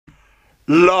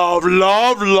Love,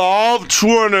 love, love,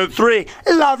 23.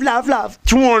 Love, love, love,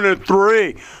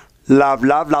 23. Love,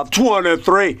 love, love,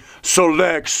 23.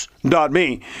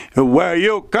 Selects.me, where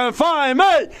you can find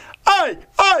me. Hey,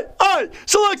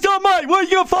 Select.me, where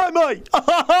you can find me.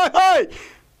 Hey.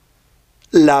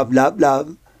 Love, love,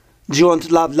 love. Do you want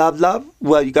to love, love, love?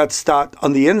 Well, you got to start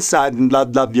on the inside and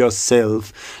love, love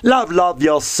yourself. Love, love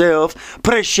yourself.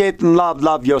 Appreciate and love,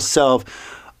 love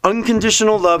yourself.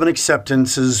 Unconditional love and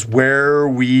acceptance is where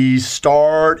we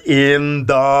start in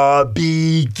the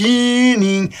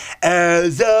beginning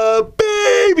as a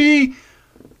baby.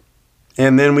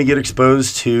 And then we get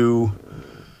exposed to,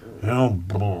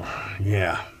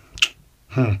 yeah.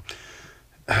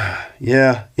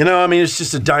 Yeah, it's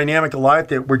just a dynamic of life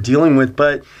that we're dealing with.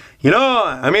 But,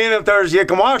 if you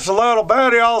can watch a little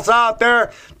videos out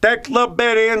there, take a little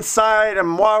bit inside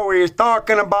and what we're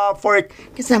talking about for you.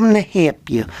 Because I'm going to help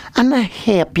you. I'm going to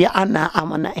help you. I'm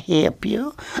going to help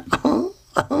you.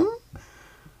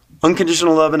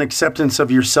 Unconditional love and acceptance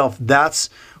of yourself. That's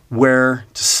where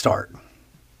to start.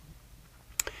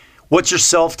 What's your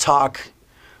self-talk?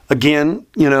 Again,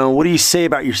 what do you say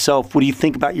about yourself? What do you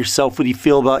think about yourself? What do you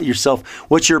feel about yourself?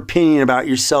 What's your opinion about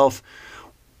yourself?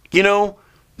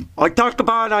 I talked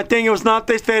about, I think it was not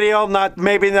this video, I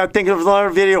think it was another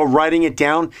video, writing it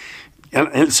down.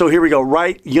 And so here we go,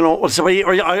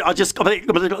 I'll just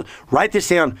write this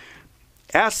down.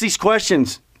 Ask these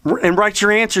questions and write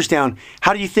your answers down.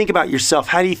 How do you think about yourself?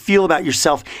 How do you feel about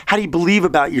yourself? How do you believe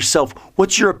about yourself?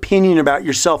 What's your opinion about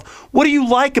yourself? What do you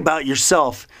like about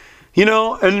yourself?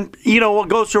 What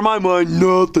goes through my mind?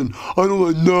 Nothing. I don't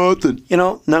like nothing.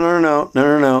 No.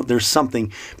 There's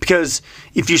something. Because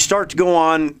if you start to go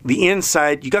on the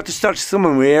inside, you got to start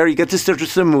somewhere. You got to start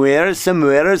somewhere. And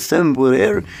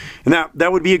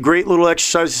that would be a great little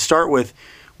exercise to start with.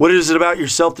 What is it about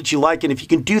yourself that you like? And if you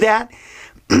can do that,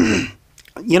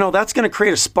 that's going to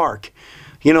create a spark.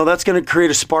 That's going to create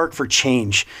a spark for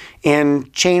change.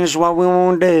 And change is what we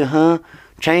want to do, huh?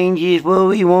 Change is what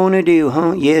we want to do,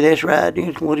 huh? Yeah, that's right.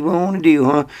 That's what we want to do,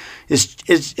 huh? Is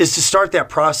to start that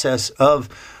process of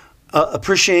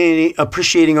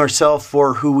appreciating ourselves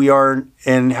for who we are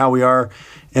and how we are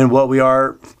and what we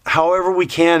are, however we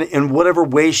can, in whatever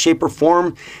way, shape, or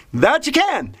form that you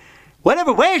can.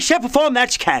 Whatever way, shape, or form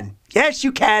that you can. Yes,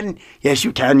 you can. Yes,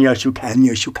 you can. Yes, you can.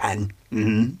 Yes, you can.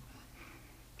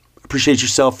 Appreciate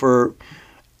yourself for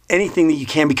anything that you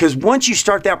can, because once you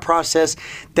start that process,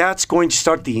 that's going to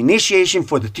start the initiation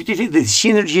for the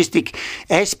synergistic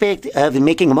aspect of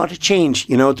making a lot of change,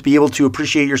 to be able to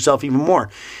appreciate yourself even more.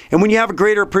 And when you have a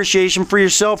greater appreciation for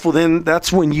yourself, well, then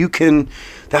that's when you can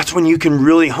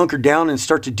really hunker down and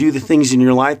start to do the things in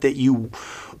your life that you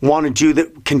want to do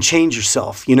that can change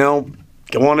yourself,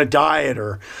 go on a diet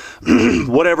or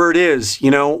whatever it is,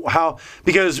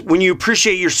 because when you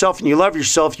appreciate yourself and you love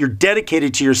yourself, you're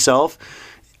dedicated to yourself.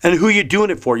 And who you're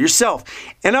doing it for, yourself.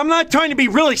 And I'm not trying to be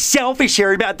really selfish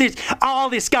here about this. All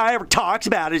this guy ever talks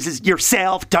about is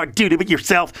yourself, do it with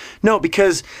yourself. No,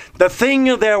 because the thing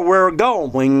that we're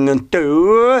going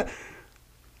to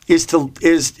is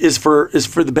for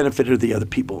the benefit of the other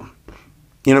people.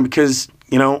 Because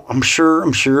I'm sure.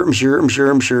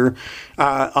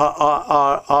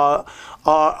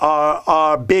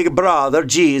 Our big brother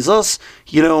Jesus,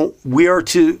 we are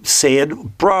to say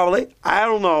it probably. I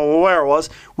don't know where it was.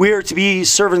 We are to be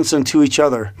servants unto each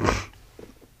other.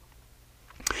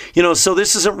 So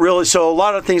this isn't really. So a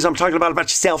lot of things I'm talking about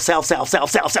self.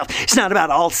 It's not about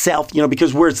all self.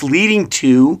 Because where it's leading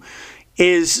to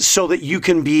is so that we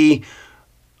can be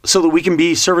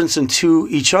servants unto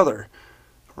each other.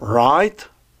 Right?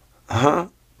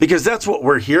 Because that's what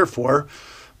we're here for.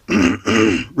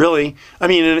 Really.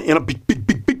 In a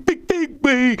big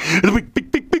way,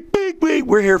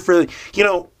 we're here for,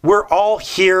 we're all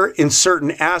here in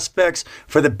certain aspects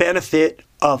for the benefit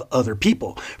of other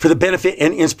people, for the benefit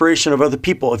and inspiration of other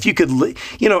people. If you could,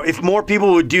 if more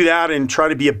people would do that and try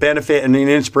to be a benefit and an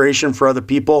inspiration for other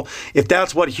people, if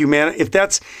that's what if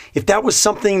that was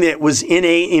something that was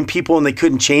innate in people and they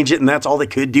couldn't change it and that's all they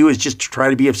could do is just try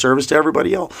to be of service to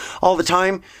everybody else all the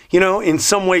time, in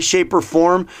some way, shape, or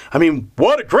form,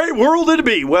 what a great world it'd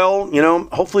be. Well,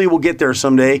 hopefully we'll get there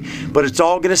someday, but it's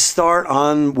all going to start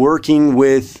on working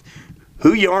with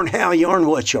who you are and how you are and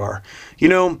what you are.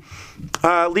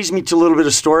 Leads me to a little bit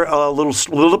of story, little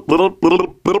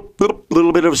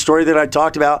bit of a story that I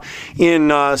talked about in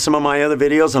some of my other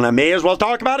videos, and I may as well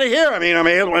talk about it here. I mean, I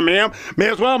may as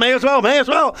well.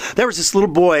 There was this little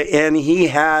boy, and he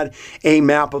had a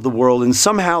map of the world, and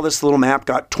somehow this little map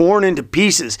got torn into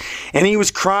pieces, and he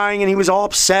was crying, and he was all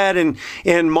upset, and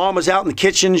Mom was out in the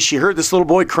kitchen, and she heard this little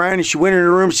boy crying, and she went in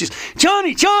her room, and she's,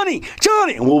 Johnny,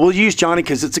 and we'll use Johnny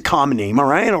because it's a common name, all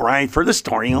right, for the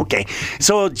story, okay.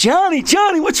 So, Johnny,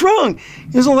 what's wrong?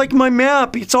 He doesn't like my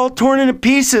map. It's all torn into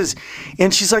pieces.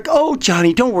 And she's like, oh,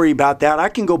 Johnny, don't worry about that. I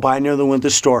can go buy another one at the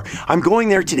store. I'm going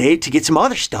there today to get some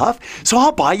other stuff, so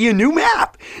I'll buy you a new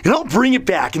map, and I'll bring it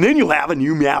back, and then you'll have a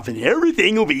new map, and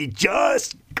everything will be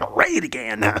just great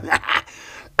again.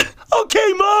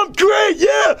 Okay, Mom, great,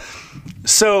 yeah.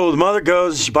 So the mother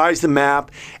goes, she buys the map,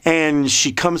 and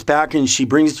she comes back, and she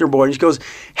brings it to her boy, and she goes,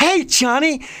 hey,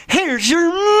 Johnny, here's your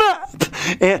map.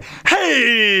 And,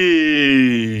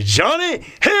 hey, Johnny,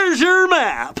 here's your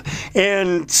map.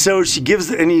 And so she gives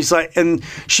it, and he's like, and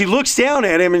she looks down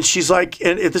at him, and she's like,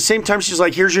 and at the same time, she's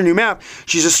like, here's your new map.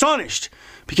 She's astonished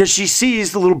because she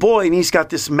sees the little boy, and he's got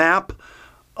this map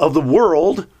of the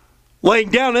world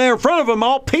laying down there in front of him,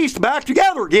 all pieced back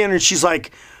together again. And she's like,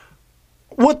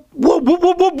 what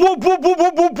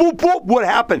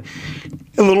happened?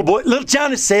 And little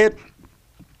Johnny said,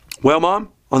 well,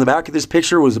 Mom, on the back of this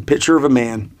picture was a picture of a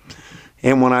man.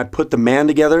 And when I put the man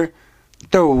together,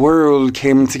 the world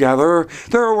came together.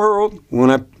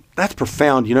 That's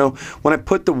profound, you know. When I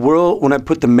put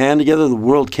the man together, the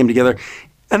world came together.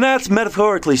 And that's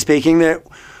metaphorically speaking that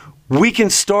we can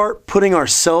start putting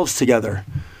ourselves together.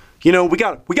 You know, we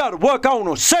got to work on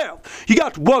ourselves. You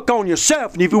got to work on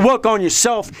yourself, and if you work on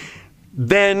yourself,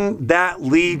 then that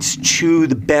leads to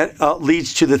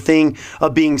the thing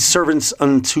of being servants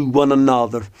unto one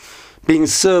another. Being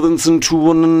servants unto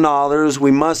one another,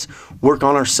 we must work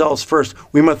on ourselves first.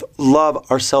 We must love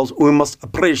ourselves. We must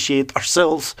appreciate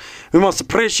ourselves. We must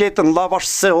appreciate and love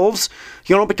ourselves.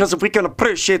 You know, because if we can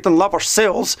appreciate and love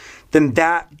ourselves, then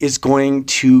that is going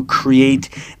to create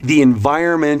the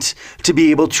environment to be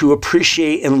able to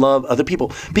appreciate and love other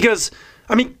people. Because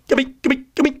because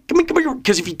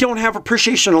if you don't have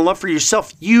appreciation and love for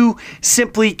yourself, you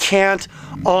simply can't,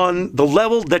 on the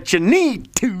level that you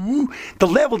need to,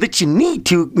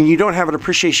 when you don't have an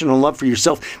appreciation and love for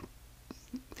yourself,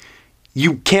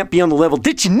 you can't be on the level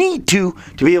that you need to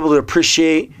be able to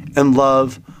appreciate and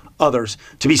love others,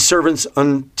 to be servants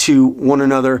unto one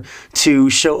another,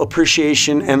 to show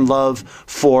appreciation and love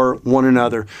for one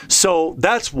another. So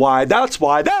that's why it's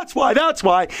so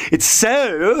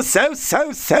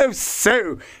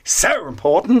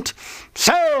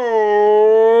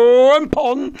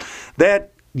important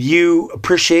that you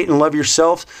appreciate and love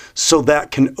yourself, so that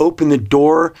can open the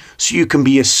door so you can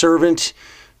be a servant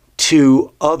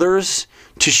to others,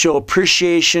 to show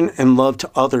appreciation and love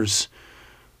to others.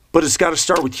 But it's got to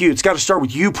start with you. It's got to start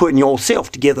with you putting yourself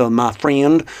together, my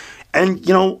friend. And,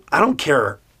 you know, I don't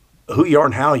care who you are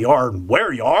and how you are and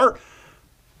where you are.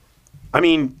 I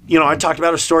mean, you know, I talked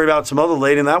about a story about some other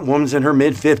lady, and that woman's in her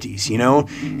mid-50s, you know,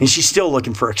 and she's still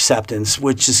looking for acceptance,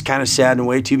 which is kind of sad in a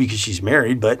way, too, because she's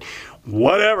married. But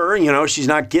whatever, you know, she's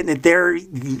not getting it there.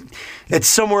 It's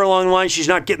somewhere along the line, she's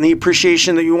not getting the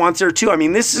appreciation that you want there, too. I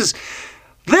mean, this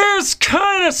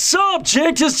kind of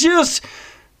subject is just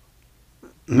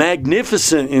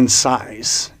magnificent in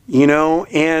size, you know,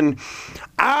 and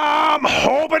I'm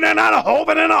hoping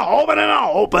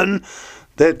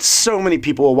that so many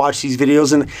people will watch these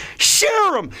videos and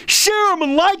share them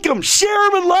and like them,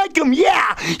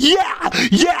 yeah,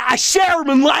 share them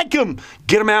and like them,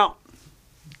 get them out,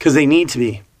 because they need to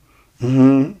be.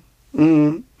 People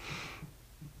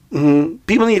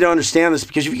need to understand this,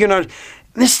 because if you can,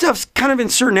 this stuff's kind of in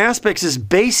certain aspects is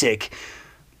basic.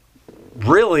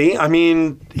 Really, I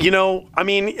mean, you know,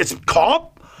 it's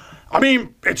complicated. I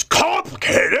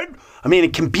mean,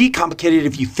 it can be complicated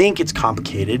if you think it's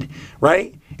complicated,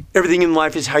 right? Everything in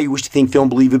life is how you wish to think, feel, and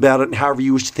believe about it, and however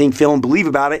you wish to think, feel, and believe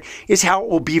about it is how it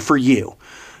will be for you.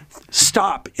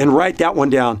 Stop and write that one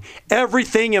down.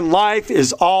 Everything in life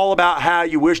is all about how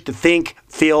you wish to think,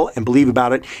 feel, and believe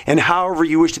about it, and however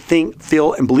you wish to think,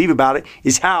 feel, and believe about it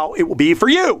is how it will be for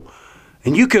you.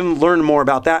 And you can learn more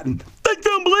about that and think,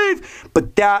 feel, and believe,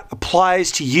 but that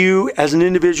applies to you as an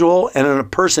individual and as a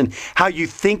person. How you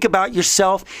think about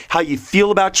yourself, how you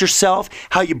feel about yourself,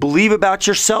 how you believe about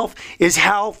yourself is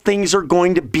how things are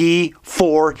going to be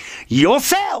for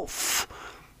yourself.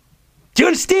 Do you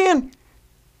understand?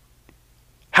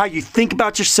 How you think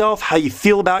about yourself, how you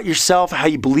feel about yourself, how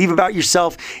you believe about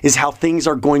yourself is how things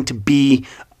are going to be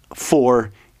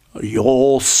for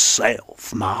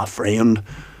yourself, my friend.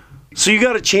 So you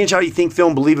got to change how you think, feel,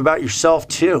 and believe about yourself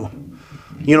too.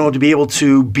 You know, to be able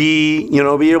to be, you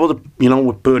know, be able to, you know,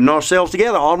 we're putting ourselves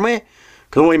together, aren't we?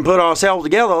 Because when we put ourselves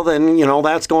together, then, you know,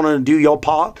 that's going to do your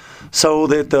part so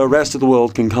that the rest of the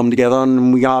world can come together.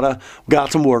 And we got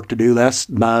some work to do. That's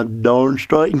my darn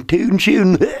straight and tootin'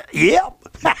 shooting. Yep.